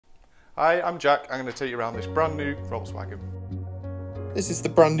Hi, I'm Jack. I'm going to take you around this brand new Volkswagen. This is the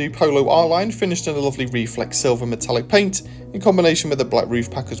brand new Polo R-Line, finished in a lovely Reflex silver metallic paint, in combination with a black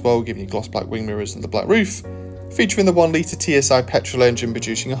roof pack as well, giving you gloss black wing mirrors and the black roof, featuring the 1 litre TSI petrol engine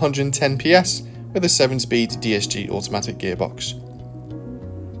producing 110 PS with a 7-speed DSG automatic gearbox.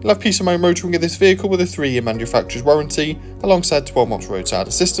 You'll have peace of mind motoring of this vehicle with a 3-year manufacturer's warranty, alongside 12 months roadside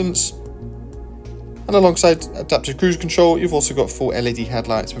assistance. And alongside adaptive cruise control, you've also got full LED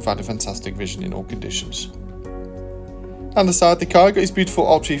headlights providing fantastic vision in all conditions. And the side of the car, got its beautiful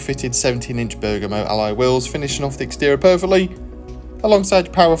optionally fitted 17-inch Bergamo alloy wheels, finishing off the exterior perfectly,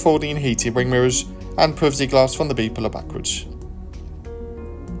 alongside power folding and heated wing mirrors and privacy glass from the B pillar backwards.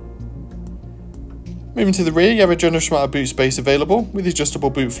 Moving to the rear, you have a generous amount of boot space available, with the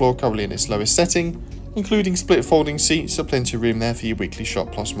adjustable boot floor currently in its lowest setting, including split folding seats, so plenty of room there for your weekly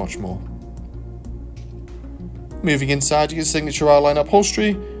shop plus much more. Moving inside, you get signature R-Line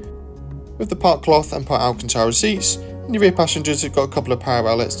upholstery, with the part cloth and part Alcantara seats, and your rear passengers have got a couple of power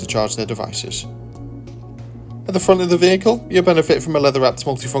outlets to charge their devices. At the front of the vehicle, you'll benefit from a leather-wrapped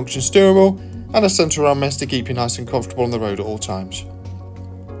multifunction steering wheel and a centre armrest to keep you nice and comfortable on the road at all times.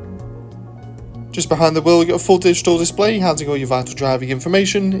 Just behind the wheel, you've got a full digital display housing all your vital driving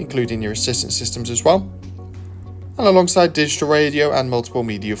information, including your assistance systems as well. And alongside digital radio and multiple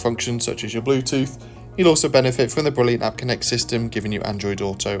media functions such as your Bluetooth, you'll also benefit from the brilliant App Connect system, giving you Android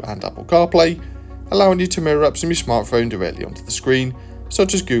Auto and Apple CarPlay, allowing you to mirror apps from your smartphone directly onto the screen,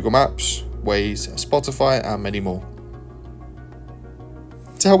 such as Google Maps, Waze, Spotify and many more.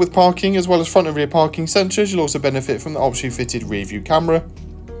 To help with parking, as well as front and rear parking sensors, you'll also benefit from the optionally fitted rear view camera,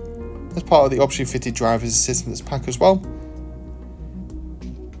 as part of the optionally fitted driver's assistance pack as well.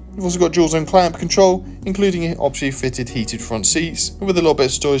 You've also got dual zone climate control, including optionally fitted heated front seats, with a little bit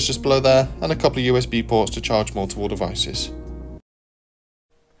of storage just below there, and a couple of USB ports to charge multiple devices.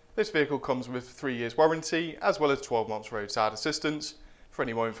 This vehicle comes with 3 years warranty, as well as 12 months roadside assistance. For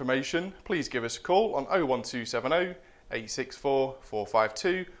any more information, please give us a call on 01270 864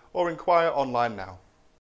 452 or inquire online now.